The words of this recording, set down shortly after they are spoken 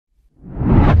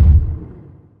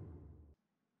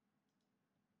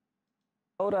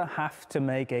Skoda have to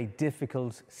make a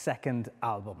difficult second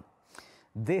album.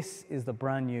 This is the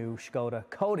brand new Skoda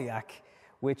Kodiaq,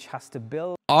 which has to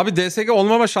build Abi DSG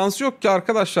olmama şansı yok ki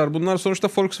arkadaşlar. Bunlar sonuçta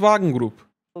Volkswagen Group.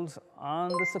 on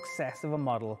the success of a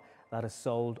model that has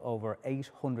sold over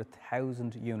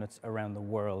 800,000 units around the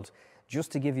world.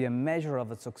 Just to give you a measure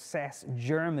of its success,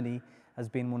 Germany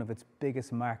has been one of its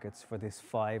biggest markets for this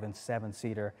 5- and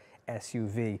 7-seater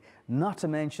SUV. Not to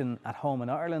mention at home in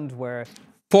Ireland where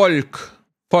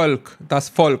das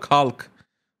Volk, halk.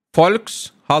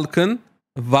 Volks, halkın,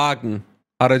 Wagen,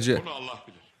 aracı.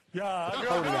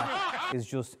 Kodiaq is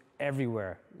just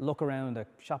everywhere. Look around a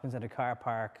shopping center car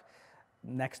park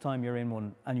next time you're in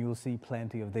one and you'll see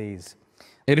plenty of these.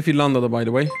 Herif İrlanda'da by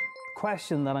the way.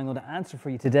 Question that I'm going to answer for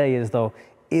you today is though,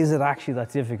 is it actually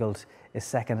that difficult, a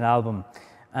second album?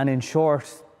 And in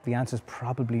short, the answer is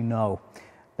probably no.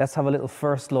 Let's have a little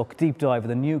first look, deep dive of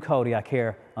the new Kodiaq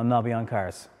here on Nobby on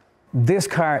Cars. This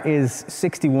car is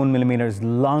 61 millimeters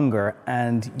longer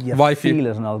and you feel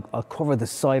it, and I'll cover the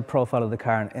side profile of the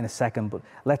car in a second, but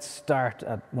let's start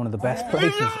at one of the best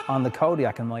places on the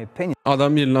Kodiaq in my opinion.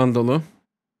 Adam İrlandalı.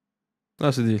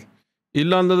 Nasıl değil?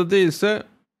 İrlanda'da değilse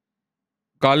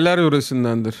Galler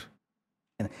yöresindendir.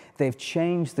 They've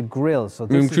changed the grille, so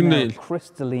this is now a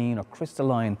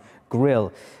crystalline grille,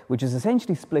 which is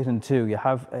essentially split in two. You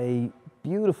have a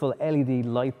beautiful LED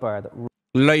light bar that...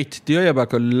 Light diyor ya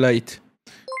bak o light.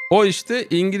 O işte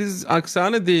İngiliz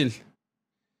aksanı değil.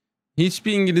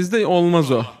 Hiçbir İngiliz'de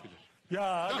olmaz o.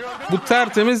 Bu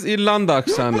tertemiz İrlanda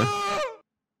aksanı.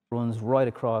 Runs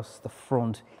right across the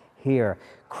front here.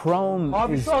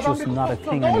 Chrome is just not a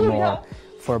thing anymore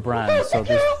for brands. So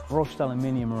there's brushed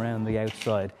aluminium around the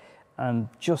outside, and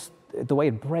just the way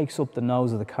it breaks up the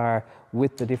nose of the car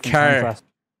with the different contrast.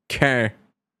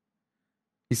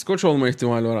 İskoç olma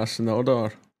ihtimali var aslında, o da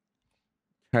var.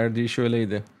 Her diye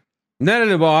şöyleydi.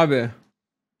 Nereli bu abi?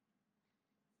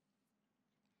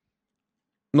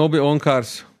 Nobby on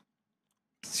Cars.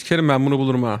 Sikerim ben bunu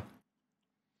bulurum ha.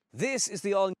 This is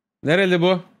the all... Nereli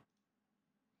bu?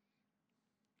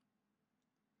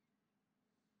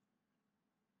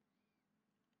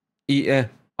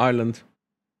 Ireland.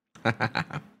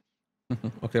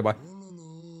 Okay, bye.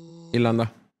 İrlanda.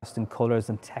 in colors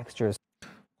and textures.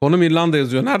 Konum İrlanda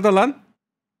yazıyor. Nerede lan?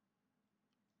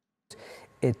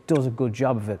 It does a good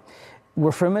job of it.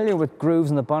 We're familiar with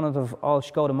grooves in the bonnet of all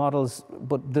Skoda models,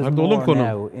 but there's more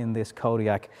now in this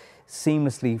Kodiaq,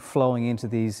 seamlessly flowing into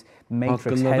these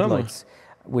matrix headlights,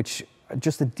 which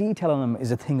just the detail on them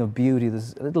is a thing of beauty.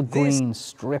 There's a little green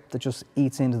strip that just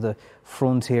eats into the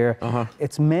front here.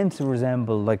 It's meant to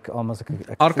resemble like almost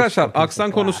like a Arkadaşlar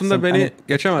aksan konusunda beni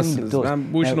geçemezsiniz.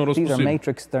 Ben bu işin orospusuyum. These are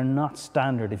matrix, they're not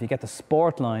standard. If you get the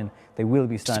sport line, they will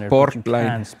be standard, but you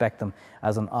can spec them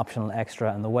as an optional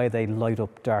extra, and the way they light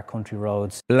up dark country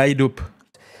roads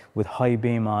with high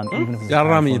beam on, even if it's in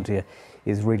front of you,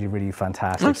 is really, really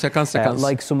fantastic.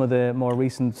 Like some of the more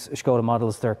recent Skoda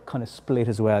models, they're kind of split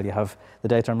as well. You have the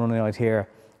daytime running light here,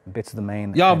 bits of the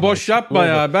main. Ya boş yapma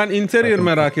ya. Ben interior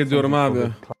merak ediyorum abi.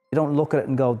 You don't look at it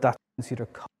and go, that's either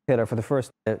killer for the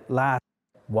first last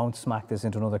won't smack this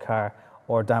into another car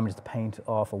or damage the paint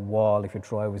off a wall if your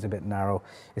drive was a bit narrow.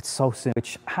 It's so simple,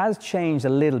 which has changed a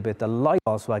little bit. The light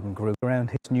Volkswagen group around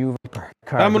his new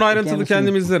car. Ben bunu ayrıntılı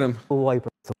kendim izlerim.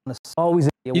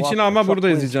 Always İçini ama burada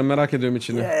izleyeceğim. Merak ediyorum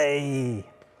içini.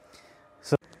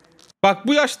 Bak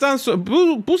bu yaştan sonra,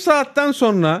 bu saatten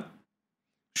sonra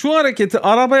şu hareketi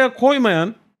arabaya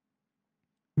koymayan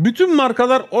bütün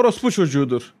markalar orospu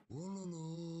çocuğudur.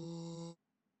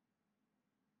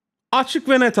 Açık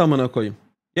ve net amına koyayım.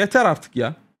 Yeter artık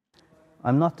ya.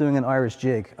 I'm not doing an Irish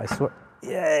jig, I swear.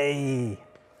 Yay!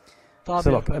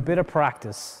 So look, a bit of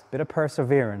practice, a bit of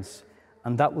perseverance,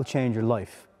 and that will change your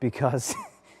life because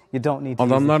you don't need to.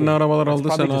 Adamlar ne arabalar aldı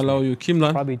sen hala uyuyor. Kim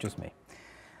lan? Probably just me.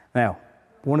 Now,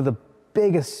 one of the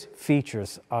biggest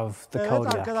features of the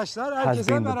Kodiaq has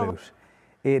been the boot.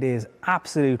 It is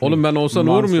absolutely. Oğlum ben olsa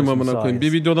ne olur muyum amına koyayım?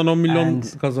 Bir videodan 10 milyon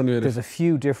kazanıyor herif. There's a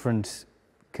few different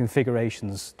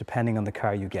configurations depending on the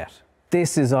car you get.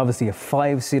 This is obviously a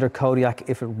 5-seater Kodiaq.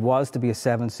 If it was to be a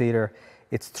 7-seater,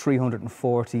 it's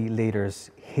 340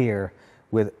 litres here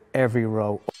with every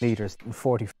row litres and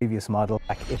 40 previous model.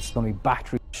 It's going to be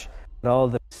battery, all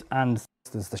this, and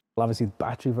there's the obviously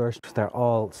battery version. They're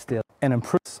all still an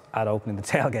improvement at opening the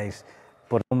tailgate,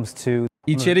 but it comes to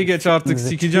İçeri geç artık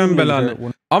sikeceğim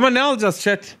belanı. Ama ne alacağız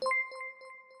chat?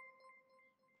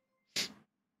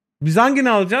 Biz hangini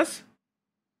alacağız?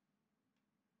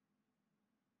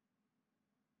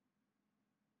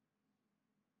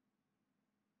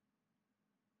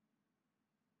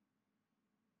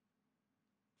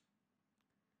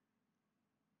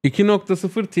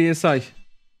 2.0 TSI.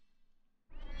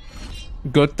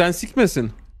 Götten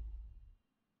sikmesin.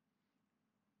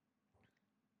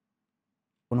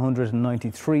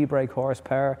 193 brake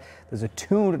horsepower. There's a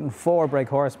 204 brake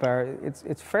horsepower.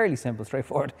 It's fairly simple,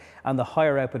 straightforward. And the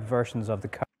higher output versions of the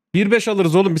car. 1.5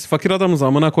 alırız oğlum, biz fakir adamız,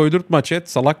 amına koydurtma chat.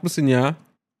 Salak mısın ya?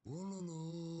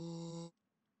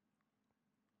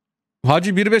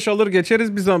 Hacı 1.5 alır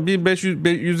geçeriz biz, ama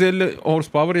 150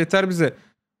 horsepower yeter bize.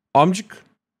 Amcık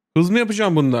hız mı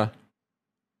yapacağım bunda?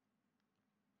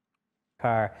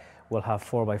 Car will have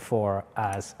 4x4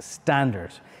 as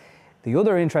standard. The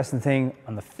other interesting thing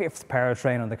on the fifth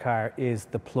powertrain on the car is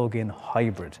the plug-in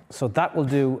hybrid. So that will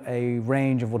do a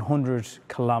range of 100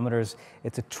 kilometers.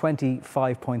 It's a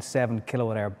 25.7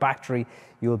 kilowatt hour battery.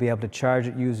 You'll be able to charge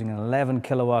it using an 11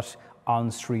 kilowatt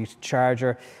on-street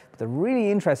charger. But the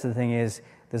really interesting thing is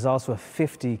there's also a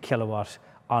 50 kilowatt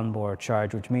onboard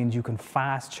charge, which means you can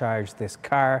fast charge this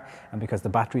car, and because the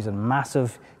batteries are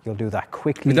massive, you'll do that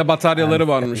quickly. Bir de bataryaları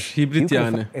varmış, hibrit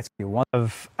yani. It's one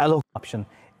of a option.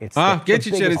 Geç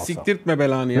içeri, siktirtme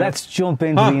belanı ya. Let's jump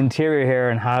into the interior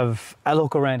here and have a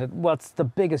look around it. What's the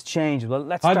biggest change? Well,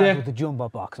 let's start with the jumbo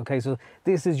box. Okay, so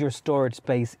this is your storage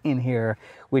space in here,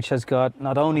 which has got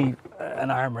not only an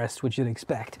armrest, which you'd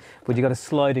expect, but you got a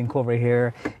sliding cover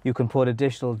here. You can put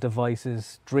additional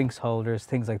devices, drinks holders,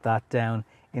 things like that down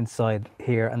inside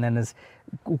here, and then there's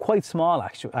quite small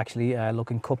actually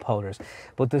looking cup holders.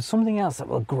 But there's something else that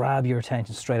will grab your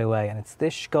attention straight away, and it's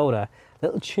this Skoda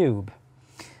little tube.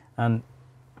 And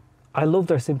I love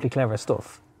their Simply Clever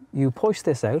stuff. You push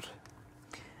this out,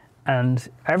 and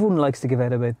everyone likes to give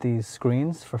out about these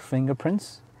screens for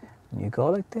fingerprints. And you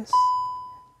go like this,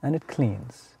 and it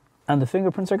cleans, and the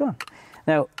fingerprints are gone.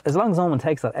 Now, as long as no one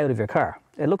takes that out of your car,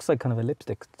 it looks like kind of a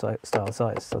lipstick style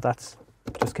size, so that's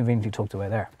just conveniently tucked away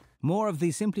there. More of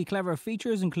the Simply Clever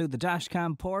features include the dash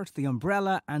cam port, the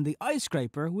umbrella, and the eye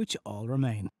scraper, which all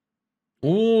remain.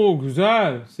 Oo,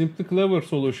 güzel. Simply Clever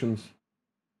Solutions.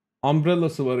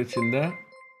 Umbrella'sı var içinde.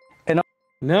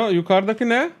 Ne? Yukarıdaki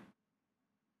ne?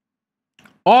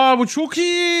 Aa, bu çok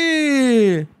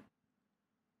iyi.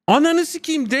 Ananı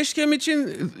sikeyim. Dashcam için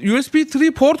USB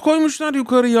 3 port koymuşlar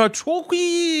yukarıya. Çok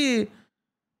iyi.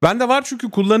 Bende var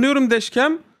çünkü kullanıyorum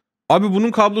dashcam. Abi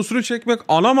bunun kablosunu çekmek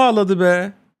anam ağladı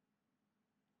be.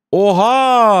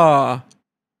 Oha.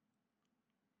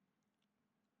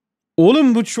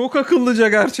 Oğlum bu çok akıllıca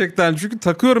gerçekten. Çünkü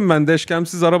takıyorum ben,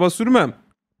 dashcamsiz araba sürmem.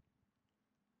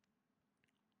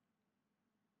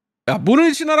 Ya bunun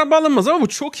için araba alınmaz ama bu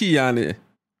çok iyi yani.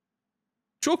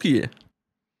 Çok iyi.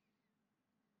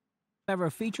 Clever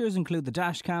features include the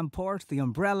dash cam port, the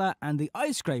umbrella, and the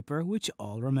eye scraper, which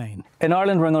all remain. In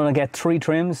Ireland, we're going to get 3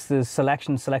 trims: the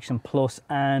Selection Plus,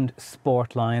 and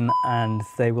Sportline, and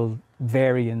they will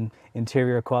vary in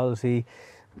interior quality.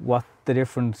 What the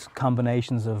different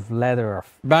combinations of leather or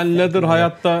ben leather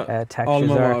hayatta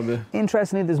almam abi.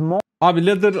 Interestingly, there's more. Abi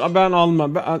leather ben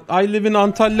almam. I live in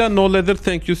Antalya, no leather,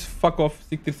 thank you, fuck off,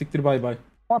 siktir bye bye.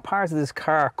 More parts of this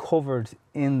car covered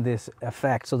in this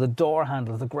effect. So the door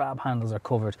handles, the grab handles are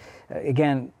covered.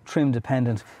 Again, trim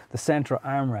dependent. The center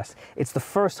armrest. It's the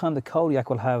first time the Kodiaq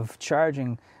will have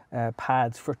charging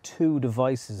pads for 2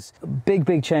 devices.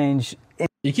 Big change.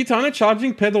 2 tane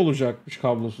charging pad olacakmış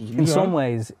kablosuz. Güzel. In some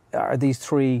ways are these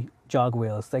 3 jog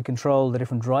wheels. They control the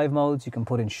different drive modes. You can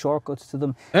put in shortcuts to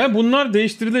them. Bunlar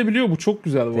değiştirilebiliyor. Bu çok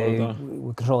güzel bu arada.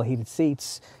 We control heated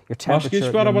seats. Your temperature. Başka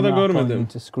hiçbir arabada görmedim.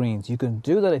 Into screens. You can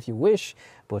do that if you wish,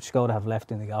 but Skoda have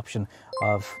left in the option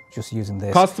of just using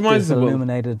this. Customizable.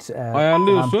 Illuminated,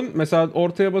 ayarlıyorsun. Mesela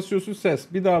ortaya basıyorsun,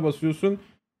 ses. Bir daha basıyorsun.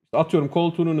 Atıyorum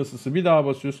koltuğunun ısısı. Bir daha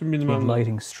basıyorsun, bilmem ne.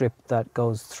 Lighting strip that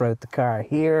goes throughout the car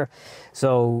here.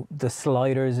 So the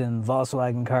sliders in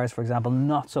Volkswagen cars, for example,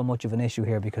 not so much of an issue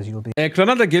here because you'll be...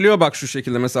 Ekrana da geliyor bak şu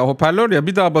şekilde. Mesela hoparlör ya,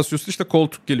 bir daha basıyorsun işte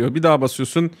koltuk geliyor. Bir daha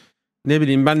basıyorsun ne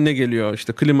bileyim ben ne geliyor,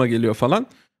 işte klima geliyor falan.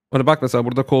 Ona bak mesela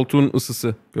burada koltuğun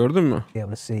ısısı. Gördün mü? Be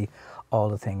able to see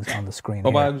all the things on the screen.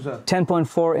 O bayağı güzel.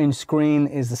 10.4 inch screen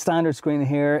is the standard screen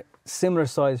here. Similar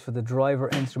size for the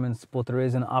driver instruments, but there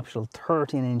is an optional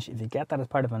 13 inch. If you get that as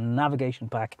part of a navigation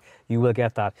pack, you will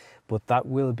get that. But that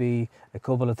will be a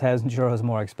couple of €1,000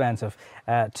 more expensive.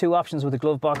 2 options with the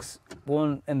glove box.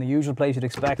 One in the usual place you'd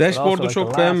expect. Dashboard'u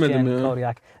çok beğenmedim ya.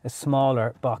 Kodiaq, a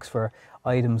smaller box for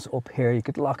items up here. You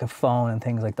could lock a phone and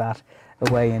things like that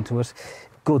away into it.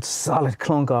 Good solid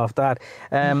clunk off that.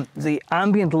 The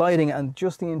ambient lighting and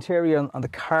just the interior on the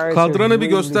cars. Kadranı bir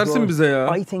göstersin bize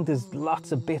ya. I think there's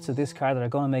lots of bits of this car that are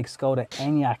going to make Skoda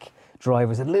Enyaq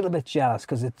drivers a little bit jealous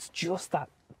because it's just that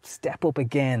step up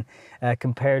again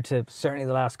compared to certainly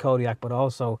the last Kodiaq, but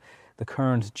also the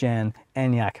current gen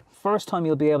ENIAC. First time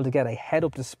you'll be able to get a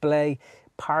head-up display,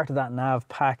 part of that nav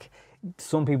pack.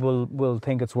 Some people will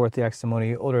think it's worth the extra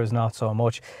money, others not so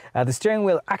much. The steering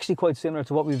wheel actually quite similar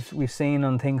to what we've seen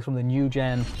on things from the new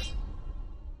gen.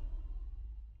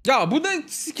 Ya bu da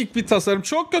sikik bir tasarım.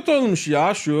 Çok kötü olmuş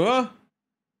ya şu.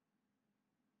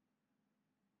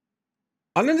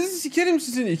 Annenizi sikerim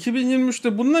sizin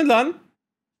 2023'te. Bu ne lan?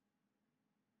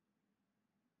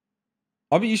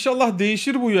 Abi inşallah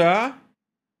değişir bu ya.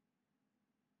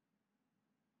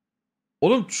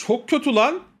 Oğlum çok kötü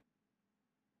lan.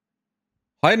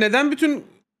 Hayır, neden bütün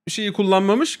şeyi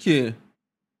kullanmamış ki?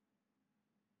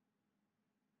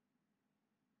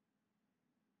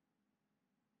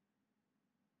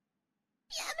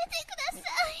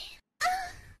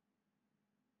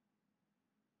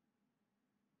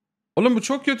 Oğlum bu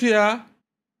çok kötü ya.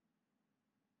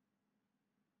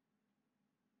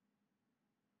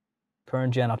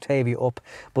 Current gen Octavia up,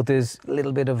 but there's a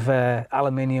little bit of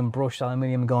aluminium, brushed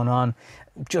aluminium going on.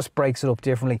 Just breaks it up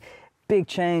differently. Big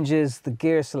change is the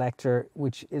gear selector,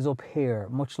 which is up here,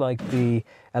 much like the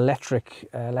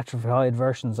electrified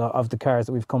versions of the cars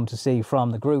that we've come to see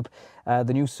from the group.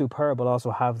 The new Superb will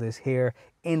also have this here.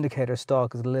 Indicator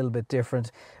stalk is a little bit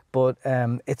different, but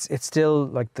it's still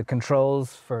like the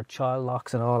controls for child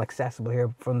locks and all accessible here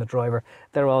from the driver.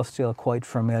 They're all still quite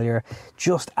familiar.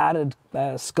 Just added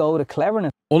Skoda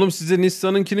cleverness. Oğlum size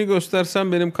Nissan'ınkini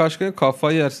göstersem benim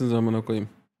kafayı yersiniz amına koyayım.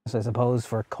 I suppose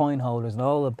for coin holders and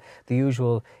all of the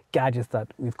usual gadgets that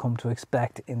we've come to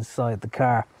expect inside the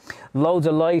car. Loads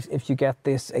of light if you get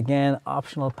this. Again,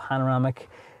 optional panoramic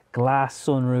glass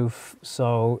sunroof,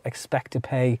 so expect to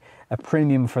pay a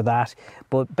premium for that.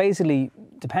 But basically,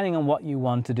 depending on what you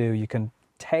want to do, you can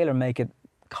tailor make it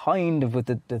kind of with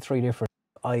the three different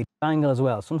eye angle as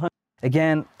well. Sometimes,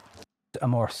 again, a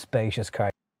more spacious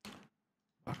car.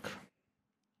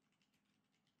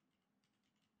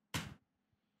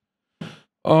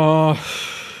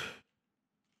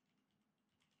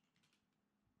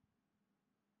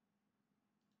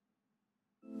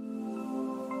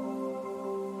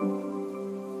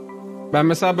 Ben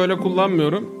mesela böyle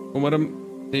kullanmıyorum. Umarım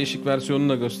değişik versiyonunu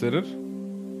da gösterir.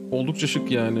 Oldukça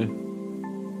şık yani.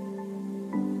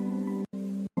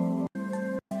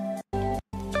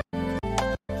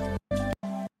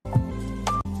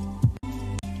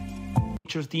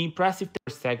 The impressive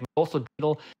third segment also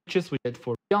digital purchase we did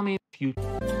for Xiaomi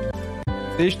future.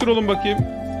 Değiştir oğlum bakayım.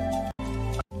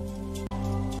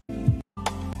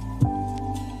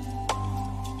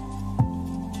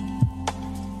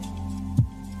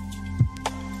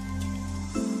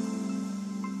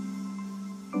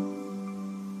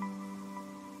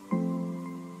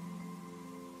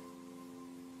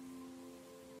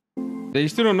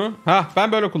 Değiştir onu. Ha,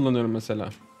 ben böyle kullanıyorum mesela.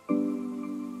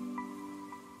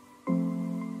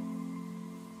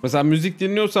 Mesela müzik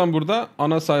dinliyorsan burada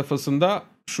ana sayfasında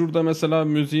şurada mesela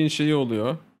müziğin şeyi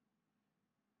oluyor.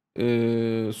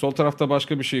 Sol tarafta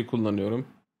başka bir şey kullanıyorum.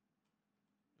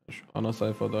 Şu ana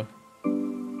sayfada.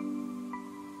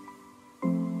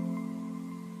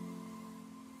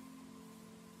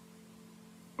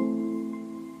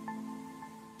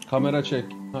 Kamera çek.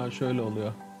 Ha, şöyle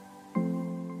oluyor.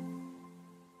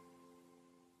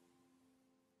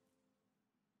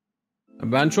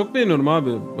 Ben çok beğeniyorum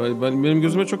abi. Benim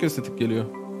gözüme çok estetik geliyor.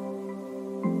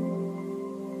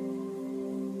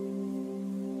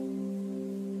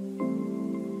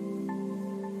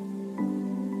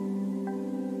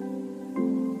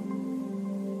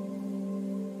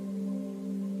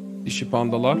 Dişi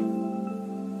pandalar.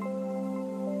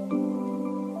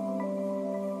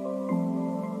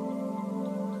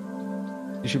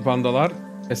 Dişi pandalar.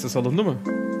 SS alındı mı?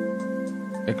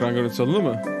 Ekran görüntüsü alındı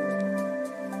mı?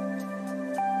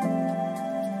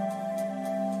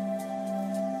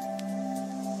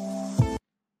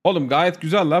 Oğlum gayet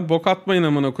güzel lan. Bok atmayın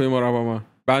amına koyayım arabama.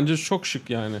 Bence çok şık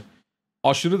yani.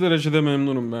 Aşırı derecede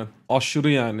memnunum ben. Aşırı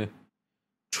yani.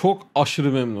 Çok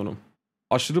aşırı memnunum.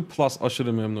 Aşırı plus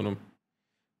aşırı memnunum.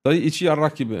 Dayı içi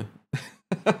yarrak gibi.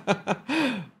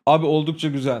 Abi oldukça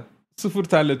güzel. Sıfır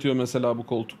terletiyor mesela bu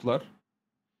koltuklar.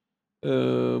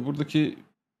 Buradaki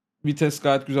vites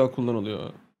gayet güzel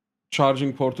kullanılıyor.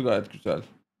 Charging portu gayet güzel.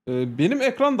 Benim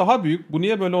ekran daha büyük. Bu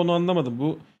niye böyle onu anlamadım.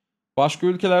 Bu başka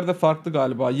ülkelerde farklı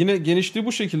galiba. Yine genişliği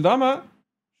bu şekilde ama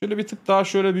şöyle bir tık daha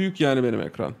şöyle büyük yani benim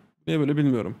ekran. Niye böyle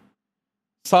bilmiyorum.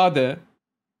 Sade.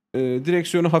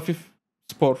 Direksiyonu hafif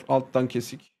spor. Alttan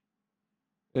kesik.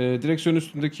 Direksiyon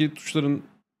üstündeki tuşların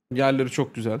yerleri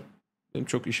çok güzel. Benim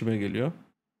çok işime geliyor.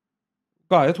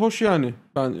 Gayet hoş yani.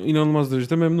 Ben inanılmaz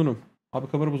derecede memnunum. Abi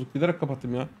kamera bozuk. Bilerek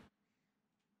kapattım ya.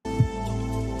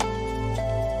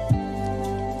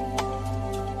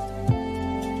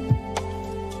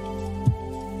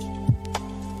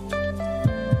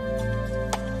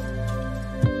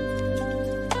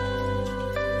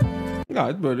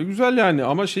 Gayet böyle güzel yani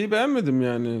ama şeyi beğenmedim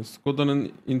yani.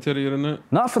 Skoda'nın interior'ını.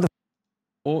 Not for the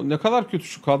O ne kadar kötü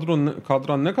şu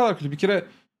kadran ne kadar kötü. Bir kere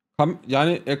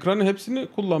yani ekranı hepsini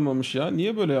kullanmamış ya.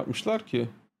 Niye böyle yapmışlar ki?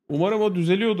 Umarım o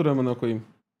düzeliyordur amına koyayım.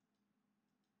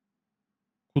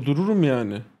 Kudururum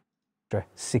yani.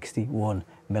 61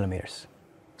 millimeters.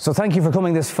 So thank you for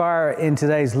coming this far in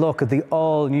today's look at the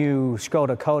all-new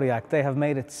Skoda Kodiaq. They have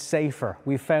made it safer.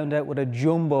 We found out what a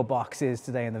jumbo box is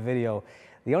today in the video.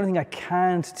 The only thing I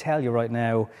can't tell you right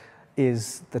now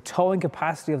is the towing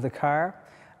capacity of the car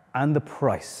and the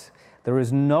price. There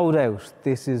is no doubt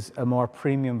this is a more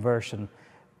premium version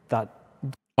that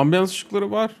Ambiyans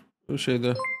ışıkları var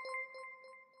şeyde.